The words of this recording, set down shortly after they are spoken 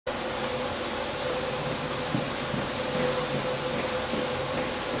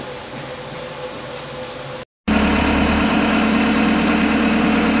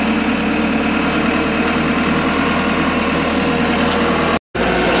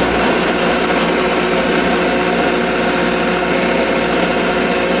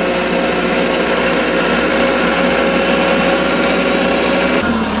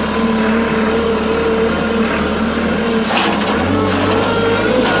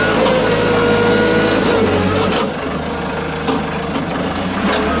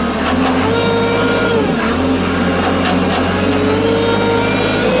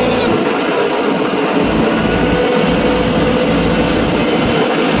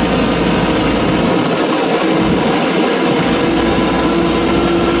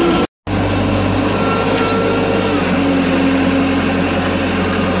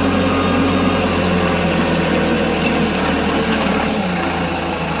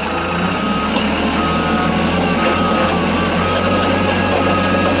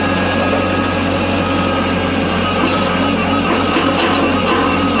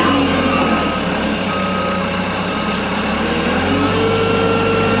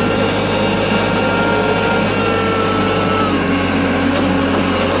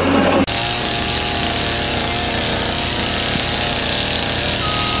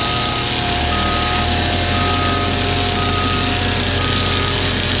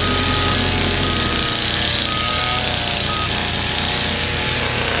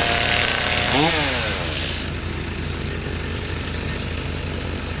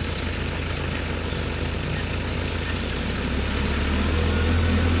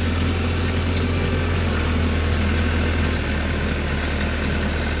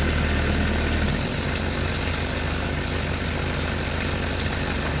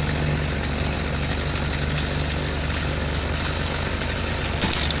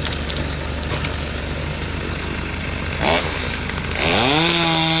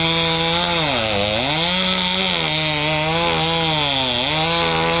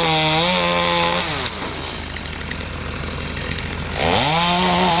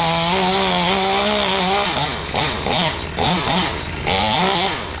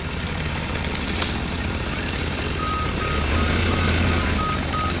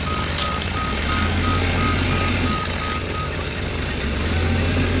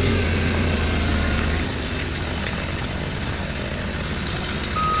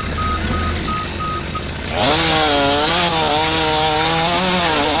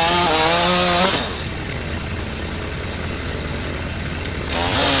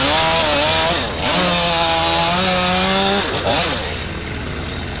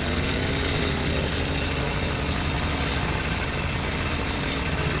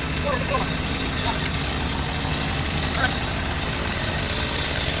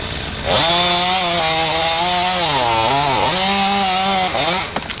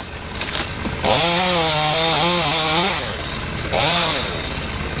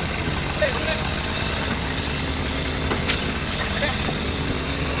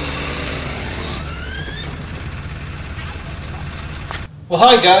Well,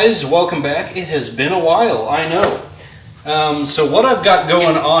 hi guys, welcome back. It has been a while, I know. So what I've got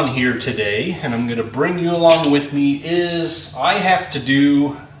going on here today, and I'm going to bring you along with me, is I have to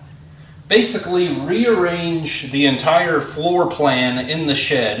do basically rearrange the entire floor plan in the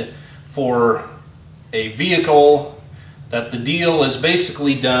shed for a vehicle that the deal is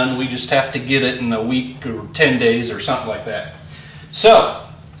basically done. We just have to get it in a week or 10 days or something like that. So,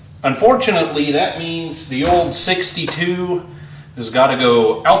 unfortunately, that means the old 62 has got to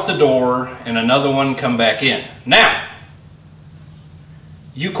go out the door and another one come back in. Now,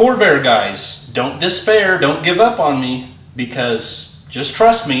 you Corvair guys, don't despair, don't give up on me, because just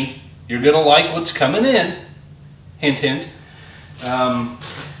trust me, you're going to like what's coming in. Hint, hint.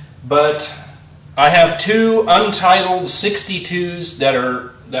 But I have two untitled 62s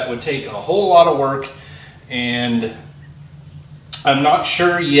that would take a whole lot of work, and I'm not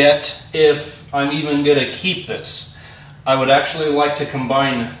sure yet if I'm even going to keep this. I would actually like to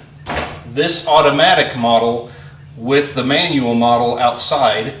combine this automatic model with the manual model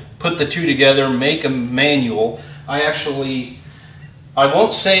outside, put the two together, make a manual. I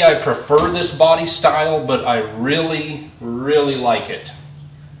won't say I prefer this body style, but I really, really like it.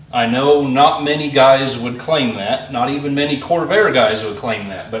 I know not many guys would claim that, not even many Corvair guys would claim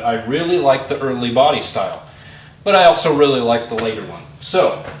that, but I really like the early body style. But I also really like the later one.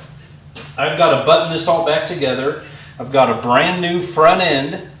 So, I've got to button this all back together. I've got a brand new front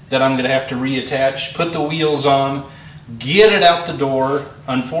end that I'm going to have to reattach, put the wheels on, get it out the door.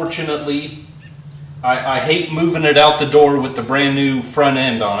 Unfortunately, I hate moving it out the door with the brand new front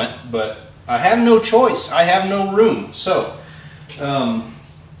end on it, but I have no choice. I have no room. So, I'm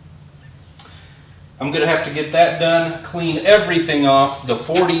going to have to get that done, clean everything off. The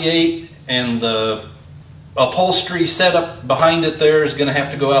 48 and the upholstery setup behind it there is going to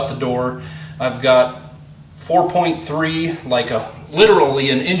have to go out the door. I've got 4.3, like literally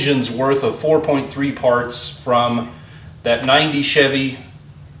an engine's worth of 4.3 parts from that 90 Chevy.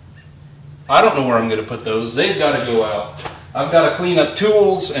 I don't know where I'm going to put those. They've got to go out. I've got to clean up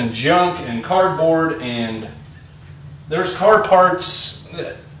tools and junk and cardboard, and there's car parts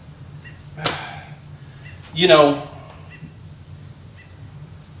that, you know,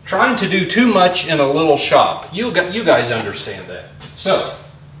 trying to do too much in a little shop. You guys understand that. So,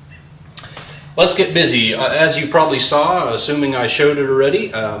 let's get busy. As you probably saw, assuming I showed it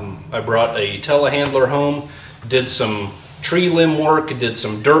already, I brought a telehandler home, did some tree limb work, did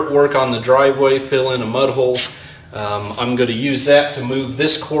some dirt work on the driveway, fill in a mud hole. I'm going to use that to move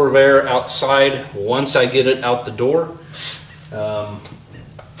this Corvair outside once I get it out the door.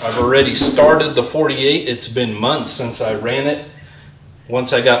 I've already started the 48. It's been months since I ran it.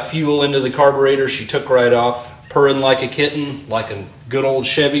 Once I got fuel into the carburetor, she took right off, purring like a kitten, like a good old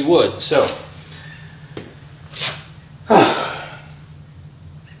Chevy would. So,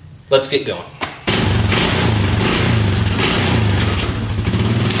 let's get going.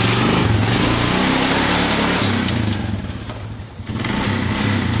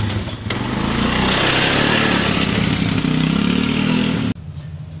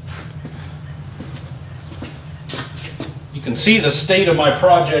 You can see the state of my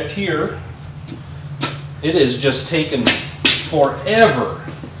project here. It is just taken forever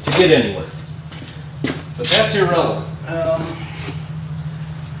to get anywhere. But that's irrelevant.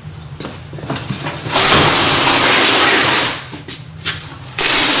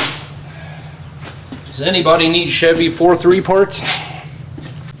 Does anybody need Chevy 4.3 parts?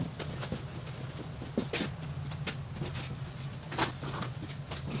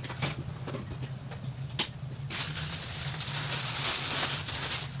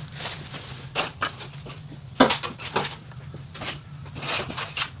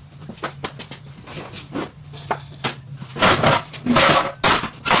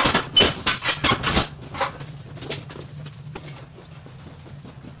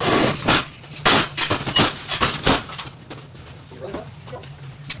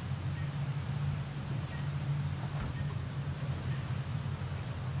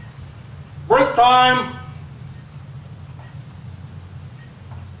 Break time!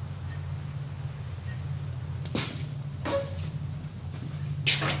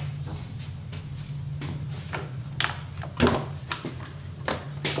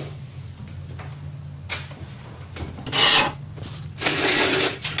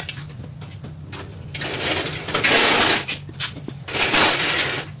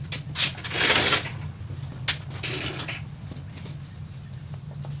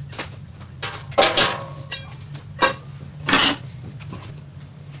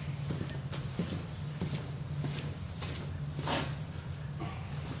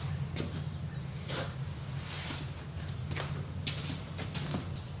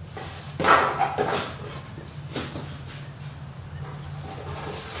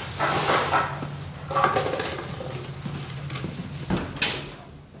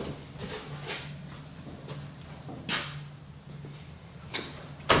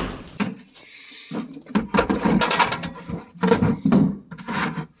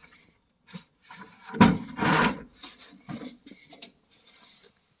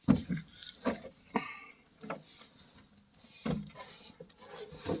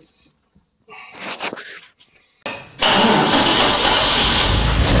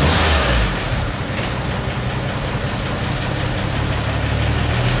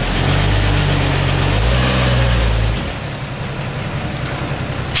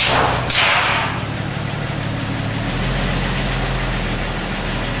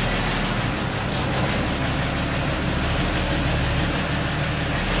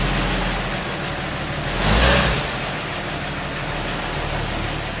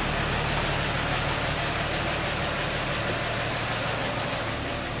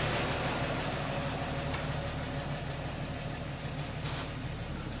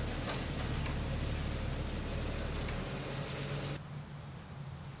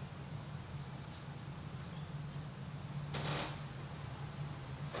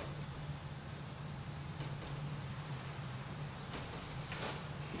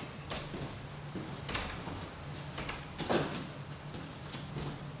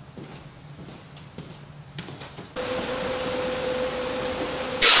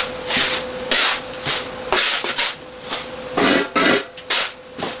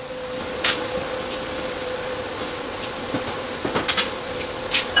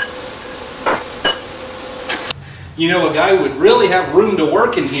 You know, a guy would really have room to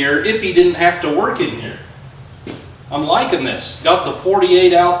work in here if he didn't have to work in here. I'm liking this. Got the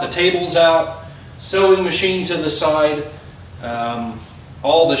 48 out, the table's out, sewing machine to the side.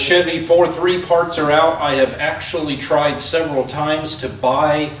 All the Chevy 4.3 parts are out. I have actually tried several times to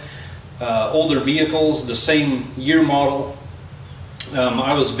buy older vehicles, the same year model.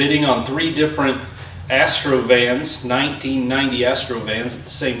 I was bidding on 3 different Astro vans, 1990 Astro vans at the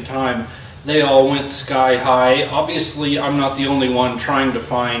same time. They all went sky high. Obviously, I'm not the only one trying to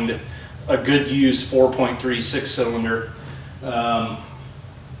find a good used 4.3 6-cylinder.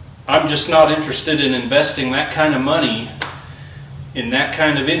 I'm just not interested in investing that kind of money in that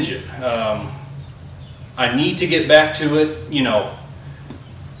kind of engine. I need to get back to it. You know,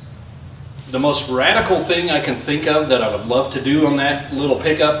 the most radical thing I can think of that I would love to do on that little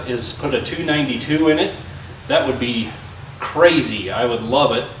pickup is put a 292 in it. That would be crazy. I would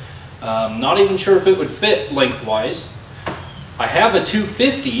love it. Not even sure if it would fit lengthwise. I have a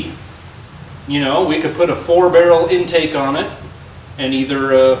 250. You know, we could put a 4-barrel intake on it and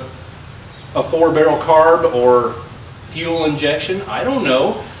either a 4-barrel carb or fuel injection. I don't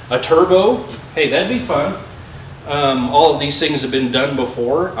know. A turbo. Hey, that'd be fun. All of these things have been done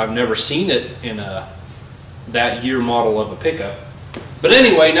before. I've never seen it in that year model of a pickup. But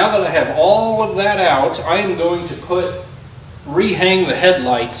anyway, now that I have all of that out, I am going to rehang the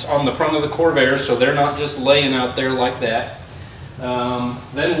headlights on the front of the Corvair so they're not just laying out there like that.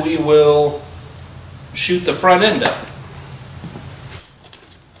 Then we will shoot the front end up.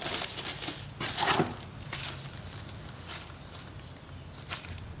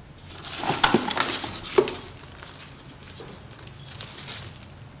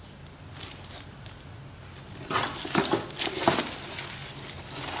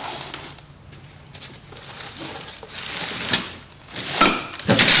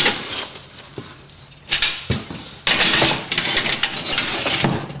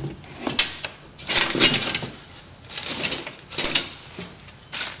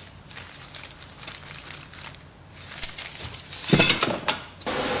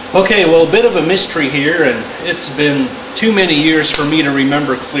 Okay, well, a bit of a mystery here, and it's been too many years for me to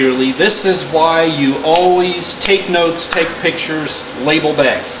remember clearly. This is why you always take notes, take pictures, label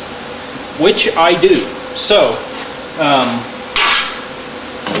bags, which I do. So,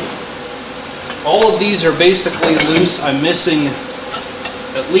 all of these are basically loose. I'm missing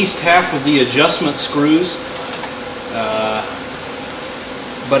at least half of the adjustment screws,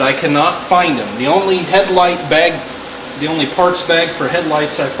 but I cannot find them. The only the only parts bag for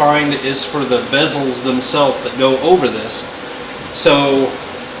headlights I find is for the bezels themselves that go over this. So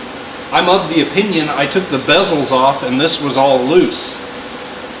I'm of the opinion I took the bezels off and this was all loose.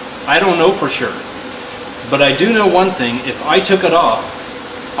 I don't know for sure. But I do know one thing, if I took it off,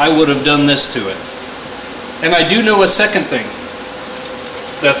 I would have done this to it. And I do know a second thing,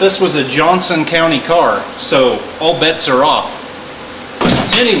 that this was a Johnson County car, so all bets are off.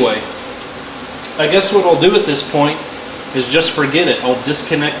 Anyway, I guess what I'll do at this point is just forget it. I'll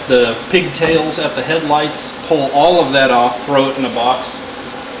disconnect the pigtails at the headlights, pull all of that off, throw it in a box,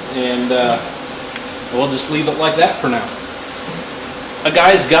 and we'll just leave it like that for now. A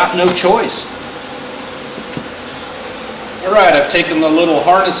guy's got no choice. Alright, I've taken the little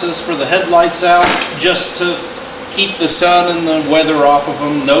harnesses for the headlights out just to keep the sun and the weather off of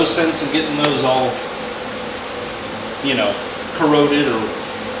them. No sense in getting those all, you know, corroded or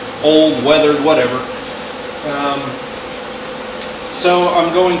old, weathered, whatever. So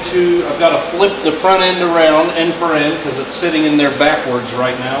I've got to flip the front end around, end for end, because it's sitting in there backwards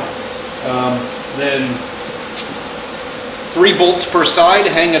right now. Then 3 bolts per side,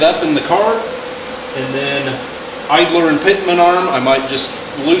 hang it up in the car, and then idler and pitman arm, I might just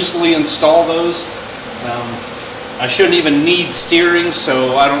loosely install those. I shouldn't even need steering,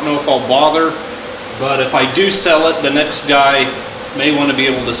 so I don't know if I'll bother, but if I do sell it, the next guy may want to be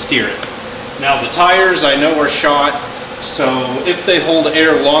able to steer it. Now the tires I know are shot, so if they hold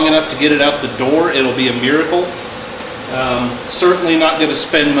air long enough to get it out the door, it'll be a miracle. Certainly not going to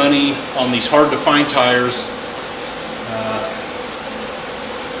spend money on these hard to find tires.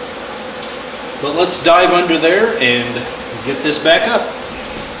 But let's dive under there and get this back up.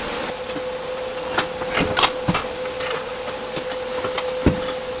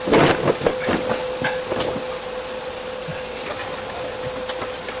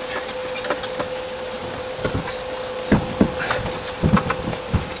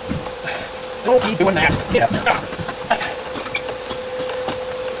 Don't keep doing that. Yeah.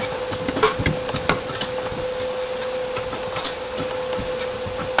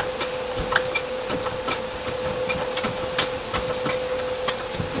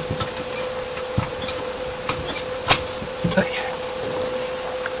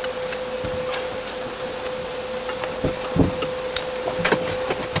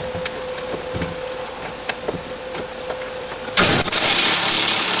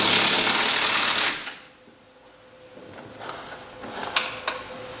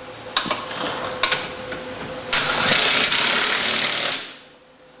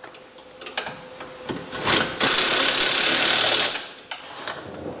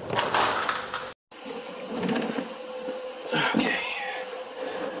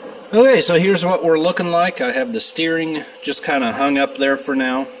 Okay, so here's what we're looking like. I have the steering just kind of hung up there for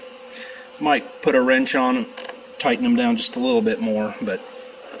now. Might put a wrench on and tighten them down just a little bit more, but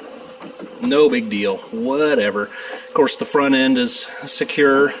no big deal. Whatever. Of course, the front end is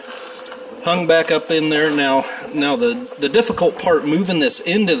secure, hung back up in there. Now the difficult part moving this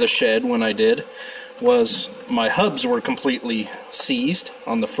into the shed when I did was my hubs were completely seized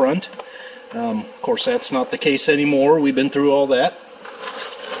on the front. Of course, that's not the case anymore. We've been through all that.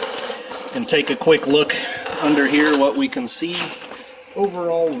 And take a quick look under here, what we can see.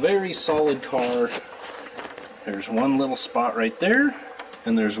 Overall, very solid car. There's one little spot right there,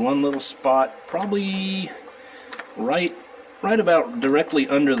 and there's one little spot probably right about directly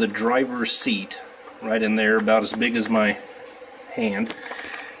under the driver's seat, right in there, about as big as my hand.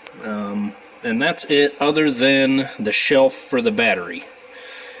 And that's it, other than the shelf for the battery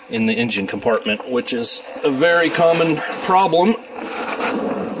in the engine compartment, which is a very common problem.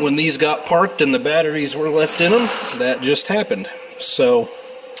 When these got parked and the batteries were left in them, that just happened. So,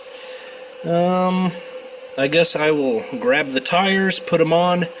 I guess I will grab the tires, put them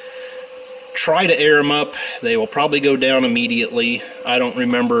on, try to air them up. They will probably go down immediately. I don't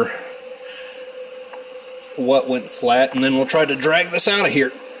remember what went flat, and then we'll try to drag this out of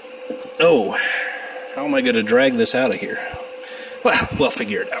here. Oh, how am I going to drag this out of here? Well, we'll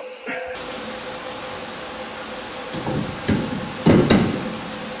figure it out.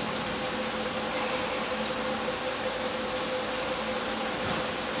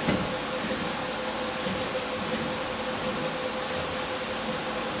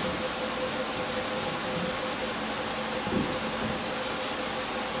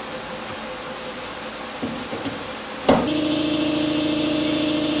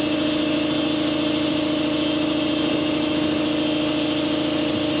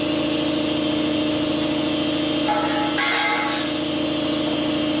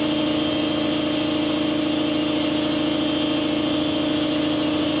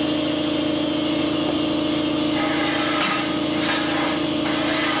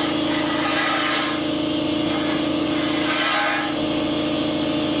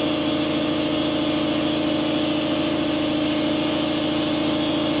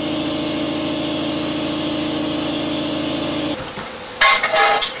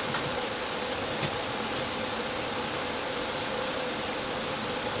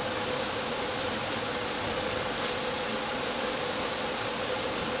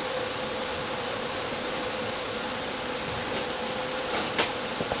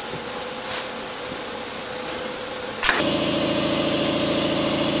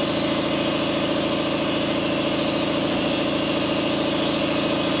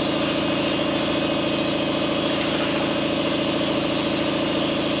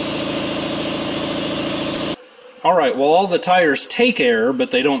 Alright, well, all the tires take air, but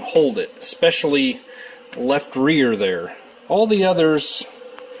they don't hold it, especially left rear there. All the others,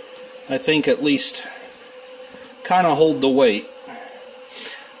 I think, at least kind of hold the weight.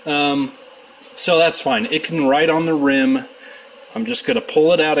 So that's fine. It can ride on the rim. I'm just going to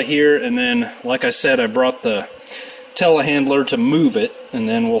pull it out of here, and then, like I said, I brought the telehandler to move it, and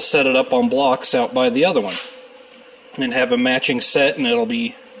then we'll set it up on blocks out by the other one and have a matching set, and it'll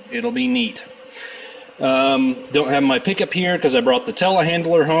be neat. Don't have my pickup here because I brought the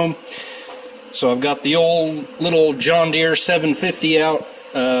telehandler home. So I've got the old little John Deere 750 out,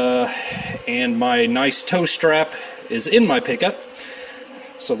 and my nice tow strap is in my pickup.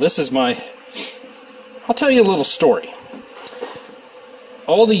 So this is I'll tell you a little story.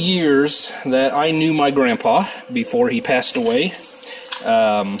 All the years that I knew my grandpa before he passed away,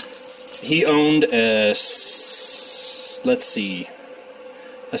 he owned a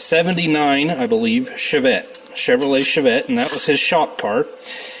 79, I believe, Chevrolet Chevette, and that was his shop car.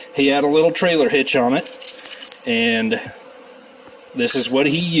 He had a little trailer hitch on it, and this is what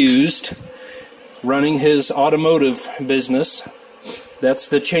he used running his automotive business. That's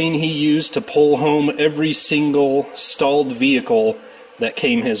the chain he used to pull home every single stalled vehicle that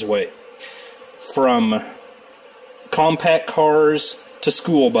came his way. From compact cars to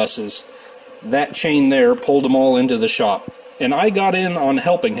school buses, that chain there pulled them all into the shop. And I got in on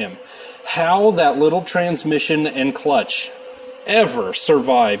helping him. How that little transmission and clutch ever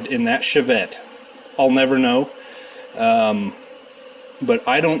survived in that Chevette, I'll never know. But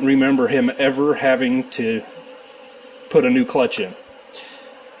I don't remember him ever having to put a new clutch in.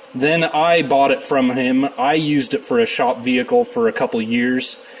 Then I bought it from him. I used it for a shop vehicle for a couple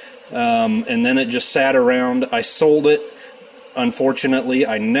years. And then it just sat around. I sold it. Unfortunately,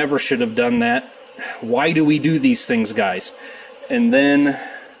 I never should have done that. Why do we do these things, guys? And then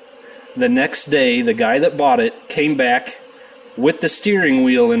the next day, the guy that bought it came back with the steering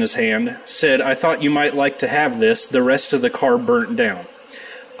wheel in his hand, said, "I thought you might like to have this. The rest of the car burnt down."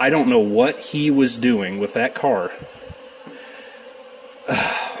 I don't know what he was doing with that car.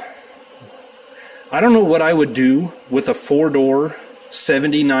 I don't know what I would do with a 4-door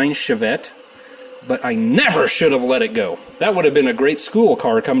 79 Chevette, but I never should have let it go. That would have been a great school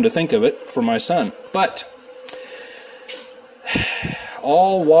car, come to think of it, for my son. But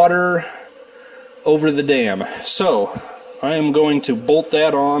all water over the dam. So I am going to bolt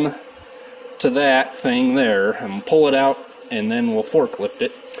that on to that thing there and pull it out, and then we'll forklift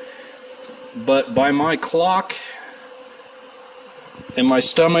it. But by my clock and my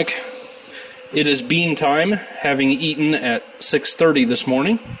stomach, it is bean time, having eaten at 6:30 this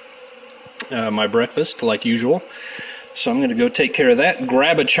morning. My breakfast, like usual. So I'm going to go take care of that,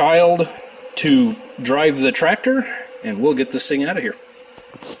 grab a child to drive the tractor, and we'll get this thing out of here.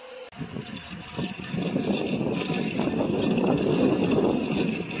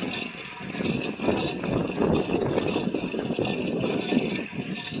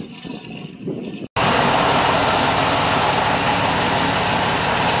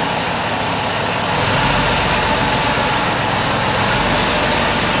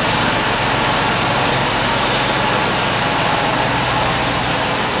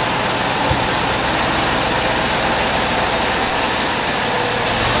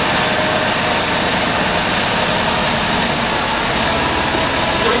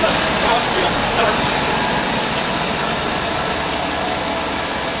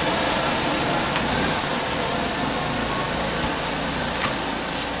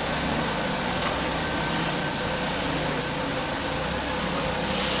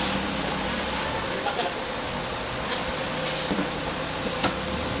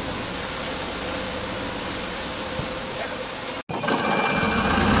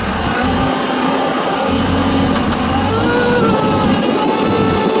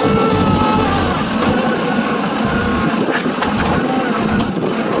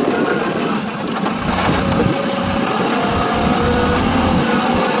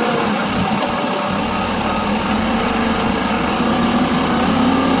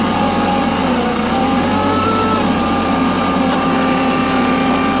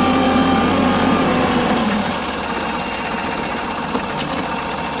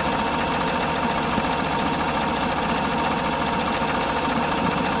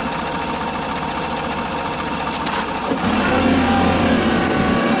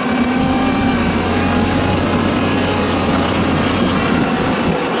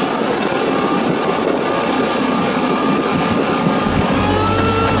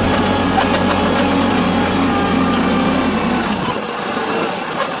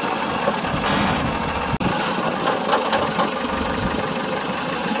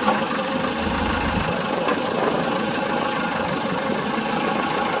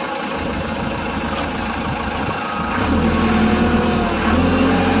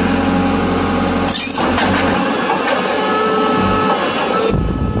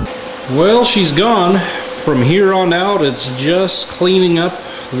 Well, she's gone. From here on out, it's just cleaning up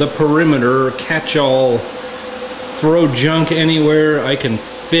the perimeter, catch-all, throw junk anywhere I can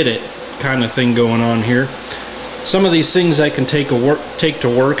fit it kind of thing going on here. Some of these things I can take to work.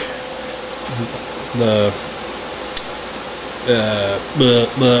 The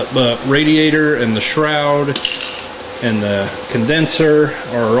radiator and the shroud and the condenser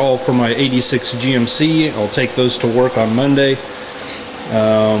are all for my 86 GMC. I'll take those to work on Monday.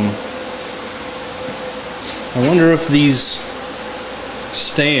 I wonder if these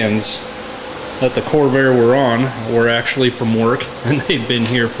stands that the Corvair were on were actually from work, and they've been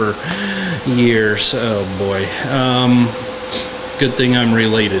here for years. Oh boy. Good thing I'm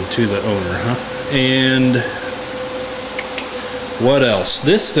related to the owner, huh? And what else?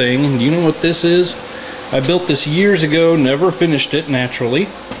 This thing, do you know what this is? I built this years ago, never finished it naturally.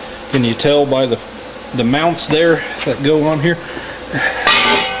 Can you tell by the mounts there that go on here?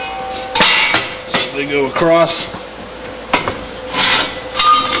 So they go across.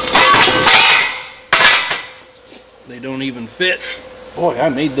 They don't even fit. Boy, I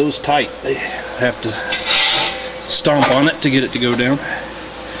made those tight. They have to stomp on it to get it to go down.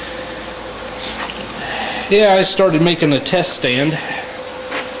 Yeah, I started making a test stand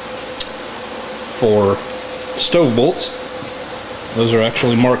for stove bolts. Those are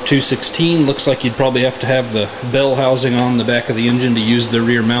actually marked 216. Looks like you'd probably have to have the bell housing on the back of the engine to use the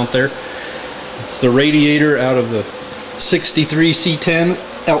rear mount there. It's the radiator out of the 63 C10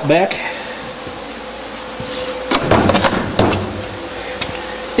 out back.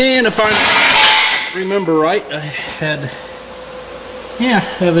 And if I remember right, I have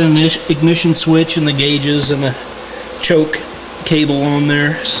an ignition switch and the gauges and a choke cable on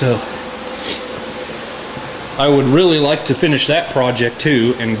there, so I would really like to finish that project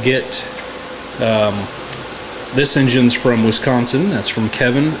too and get this engine's from Wisconsin, that's from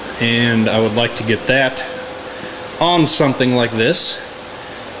Kevin, and I would like to get that on something like this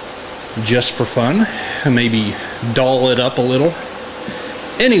just for fun, maybe doll it up a little.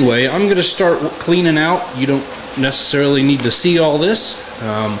 Anyway, I'm going to start cleaning out. You don't necessarily need to see all this,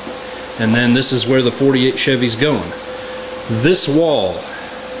 and then this is where the 48 Chevy's going. This wall,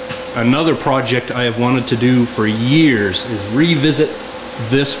 another project I have wanted to do for years, is revisit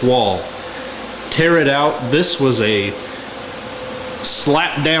this wall. Tear it out. This was a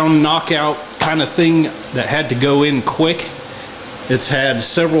slap down, knockout kind of thing that had to go in quick. It's had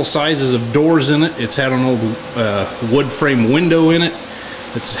several sizes of doors in it. It's had an old wood frame window in it.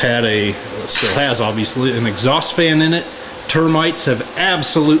 It's had it still has obviously, an exhaust fan in it. Termites have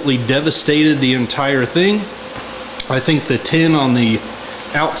absolutely devastated the entire thing. I think the tin on the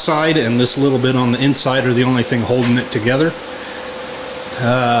outside and this little bit on the inside are the only thing holding it together.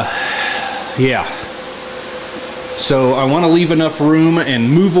 Yeah. So I want to leave enough room and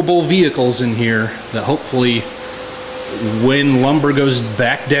movable vehicles in here that hopefully when lumber goes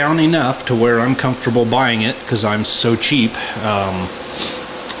back down enough to where I'm comfortable buying it, because I'm so cheap,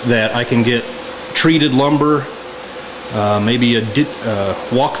 that I can get treated lumber, maybe a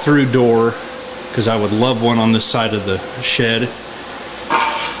walk-through door, because I would love one on this side of the shed.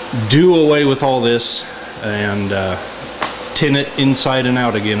 Do away with all this and tin it inside and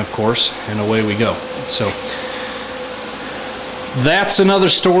out again, of course, and away we go. So that's another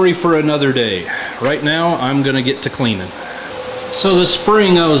story for another day. Right now I'm gonna get to cleaning. So this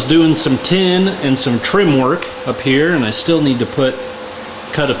spring I was doing some tin and some trim work up here, and I still need to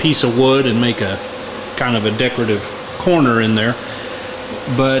cut a piece of wood and make a kind of a decorative corner in there.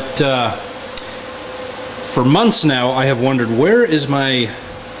 But for months now I have wondered, where is my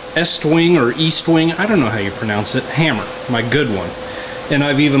Est wing or East wing, I don't know how you pronounce it, hammer, my good one. And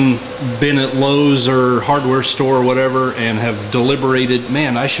I've even been at Lowe's or hardware store or whatever and have deliberated,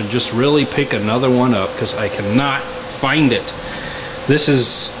 man, I should just really pick another one up because I cannot find it. This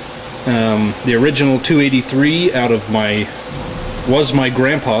is the original 283 out of was my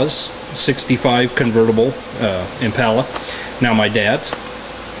grandpa's 65 convertible Impala, now my dad's.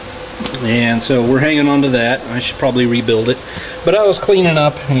 And so we're hanging on to that. I should probably rebuild it. But I was cleaning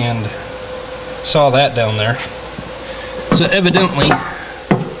up and saw that down there. So evidently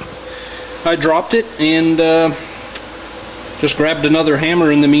I dropped it and just grabbed another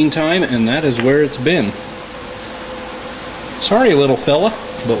hammer in the meantime, and that is where it's been. Sorry, little fella,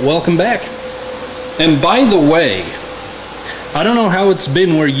 but welcome back. And by the way, I don't know how it's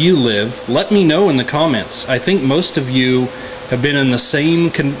been where you live. Let me know in the comments. I think most of you have been in the same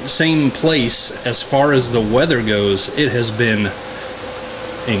place as far as the weather goes. It has been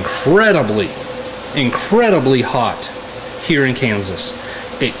incredibly hot here in Kansas.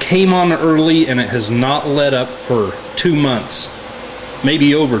 It came on early and it has not let up for 2 months,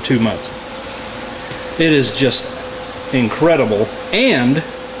 maybe over 2 months. It is just incredible. And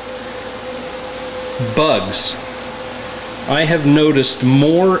bugs. I have noticed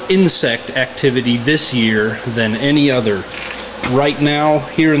more insect activity this year than any other. Right now,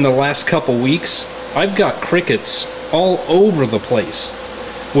 here in the last couple weeks, I've got crickets all over the place,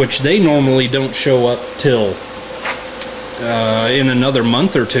 which they normally don't show up till in another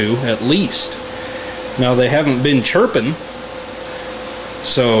month or two at least. Now they haven't been chirping,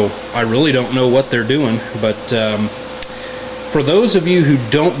 so I really don't know what they're doing. But for those of you who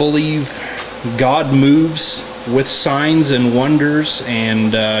don't believe God moves with signs and wonders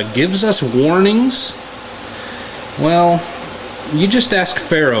and gives us warnings, well, you just ask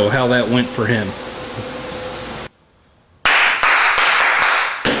Pharaoh how that went for him.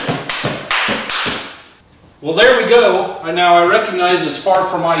 Well, there we go. Now I recognize it's far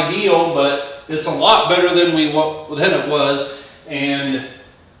from ideal, but it's a lot better than it was. And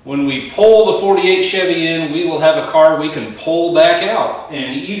when we pull the 48 Chevy in, we will have a car we can pull back out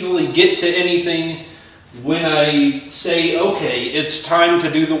and easily get to anything when I say, okay, it's time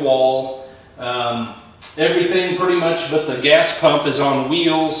to do the wall. Everything pretty much but the gas pump is on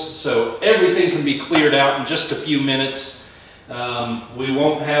wheels, so everything can be cleared out in just a few minutes. We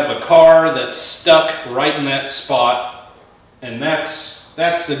won't have a car that's stuck right in that spot, and that's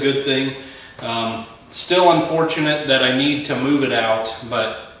the good thing. Still unfortunate that I need to move it out,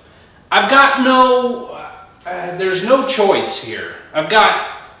 but I've got there's no choice here. I've got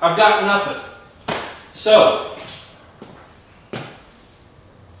nothing. So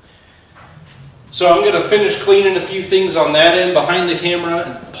I'm going to finish cleaning a few things on that end behind the camera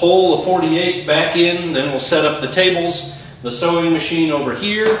and pull the 48 back in, then we'll set up the tables. the sewing machine over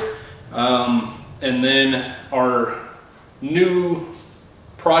here, and then our new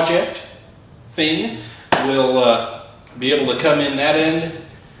project thing will be able to come in that end,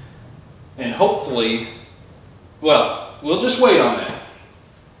 and hopefully, well, we'll just wait on that.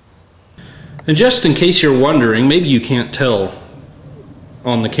 And just in case you're wondering, maybe you can't tell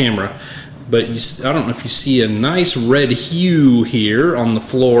on the camera, but I don't know if you see a nice red hue here on the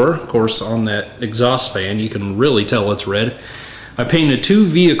floor. Of course, on that exhaust fan, you can really tell it's red. I painted 2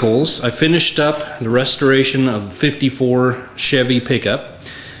 vehicles. I finished up the restoration of the 54 Chevy pickup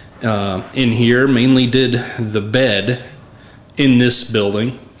in here. Mainly did the bed in this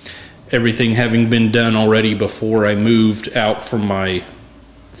building. Everything having been done already before I moved out from my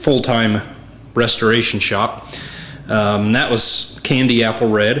full-time restoration shop. That was candy apple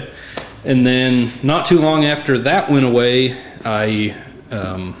red. And then not too long after that went away, a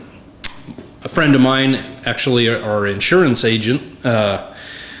friend of mine, actually our insurance agent,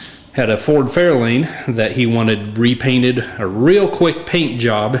 had a Ford Fairlane that he wanted repainted, a real quick paint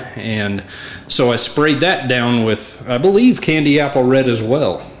job, and so I sprayed that down with, I believe, candy apple red as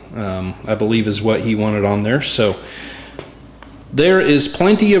well. I believe is what he wanted on there. So there is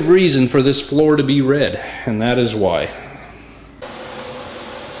plenty of reason for this floor to be red, and that is why.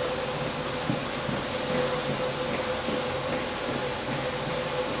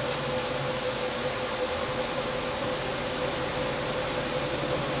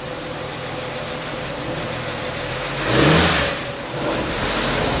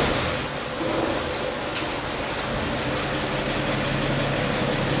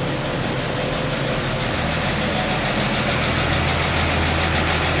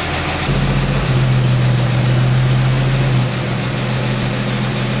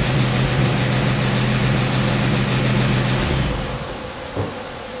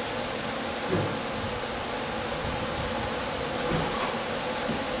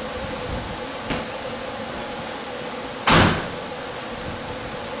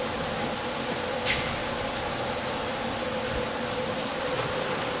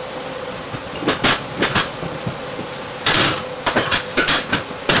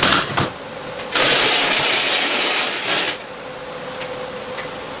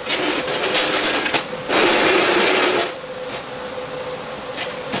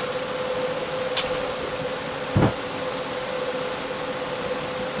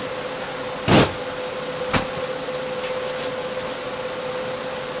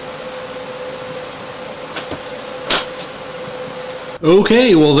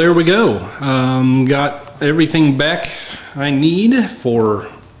 Okay, well there we go. Got everything back I need for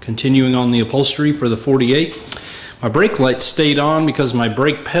continuing on the upholstery for the 48. My brake light stayed on because my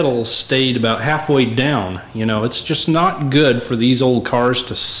brake pedal stayed about halfway down. You know, it's just not good for these old cars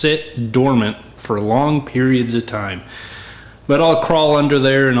to sit dormant for long periods of time. But I'll crawl under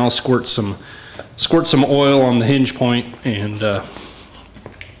there and I'll squirt some oil on the hinge point, and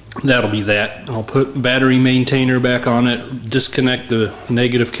that'll be that. I'll put battery maintainer back on it, disconnect the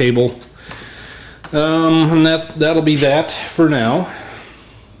negative cable, and that'll be that for now.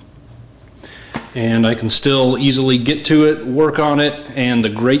 And I can still easily get to it, work on it, and the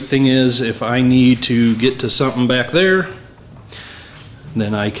great thing is if I need to get to something back there,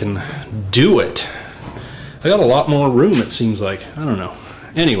 then I can do it. I got a lot more room, it seems like. I don't know.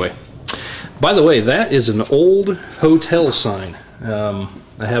 Anyway, by the way, that is an old hotel sign.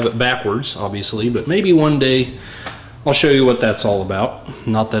 I have it backwards, obviously, but maybe one day I'll show you what that's all about.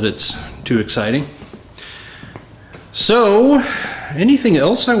 Not that it's too exciting. So, anything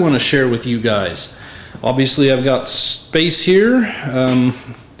else I want to share with you guys? Obviously, I've got space here,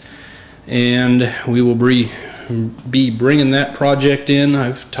 and we will be bringing that project in.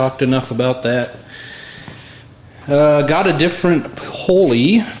 I've talked enough about that. Got a different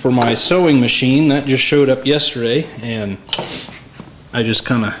pulley for my sewing machine. That just showed up yesterday, and I just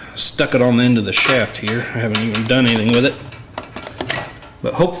kind of stuck it on the end of the shaft here. I haven't even done anything with it.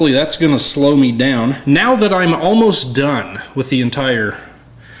 But hopefully that's going to slow me down. Now that I'm almost done with the entire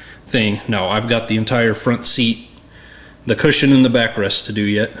thing, no, I've got the entire front seat, the cushion and the backrest to do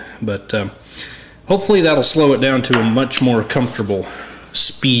yet, but hopefully that'll slow it down to a much more comfortable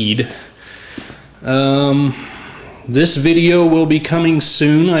speed. This video will be coming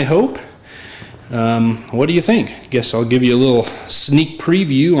soon, I hope. What do you think? Guess I'll give you a little sneak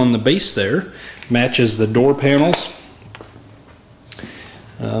preview on the base there. Matches the door panels.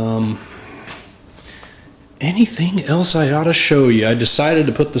 Anything else I ought to show you? I decided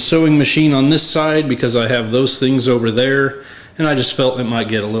to put the sewing machine on this side because I have those things over there, and I just felt it might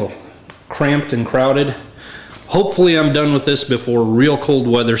get a little cramped and crowded. Hopefully I'm done with this before real cold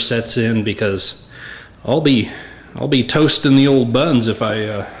weather sets in, because I'll be I'll be toasting the old buns if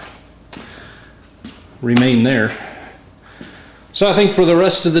I remain there. So I think for the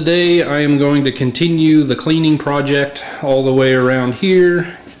rest of the day, I am going to continue the cleaning project all the way around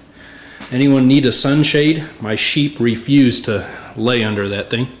here. Anyone need a sunshade? My sheep refuse to lay under that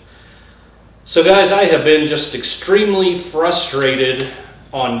thing. So guys, I have been just extremely frustrated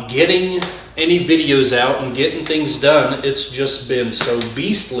on getting any videos out and getting things done. It's just been so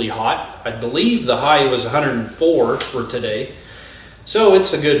beastly hot. I believe the high was 104 for today. So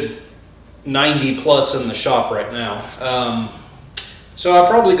it's a good 90 plus in the shop right now. So I'll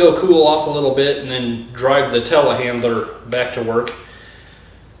probably go cool off a little bit and then drive the telehandler back to work.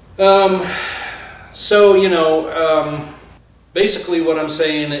 So, you know, basically what I'm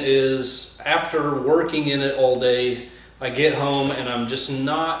saying is after working in it all day, I get home and I'm just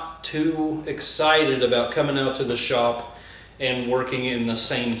not too excited about coming out to the shop and working in the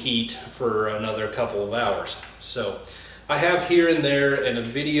same heat for another couple of hours. So I have here and there, and a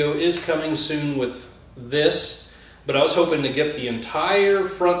video is coming soon with this. But I was hoping to get the entire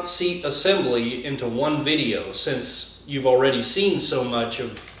front seat assembly into one video, since you've already seen so much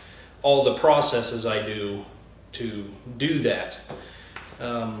of all the processes I do to do that.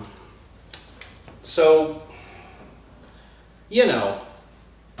 So, you know,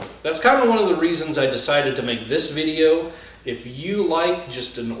 that's kind of one of the reasons I decided to make this video. If you like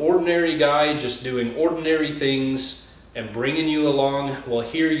just an ordinary guy just doing ordinary things and bringing you along, well,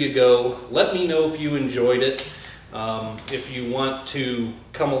 here you go. Let me know if you enjoyed it. If you want to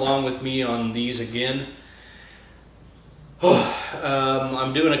come along with me on these again.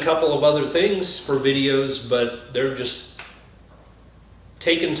 I'm doing a couple of other things for videos, but they're just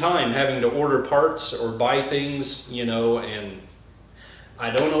taking time, having to order parts or buy things, you know, and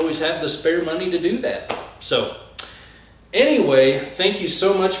I don't always have the spare money to do that. So anyway, thank you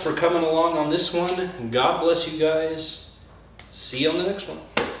so much for coming along on this one. God bless you guys. See you on the next one.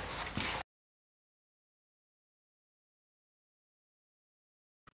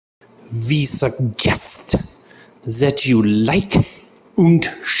 We suggest that you like and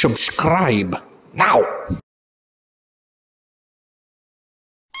subscribe now.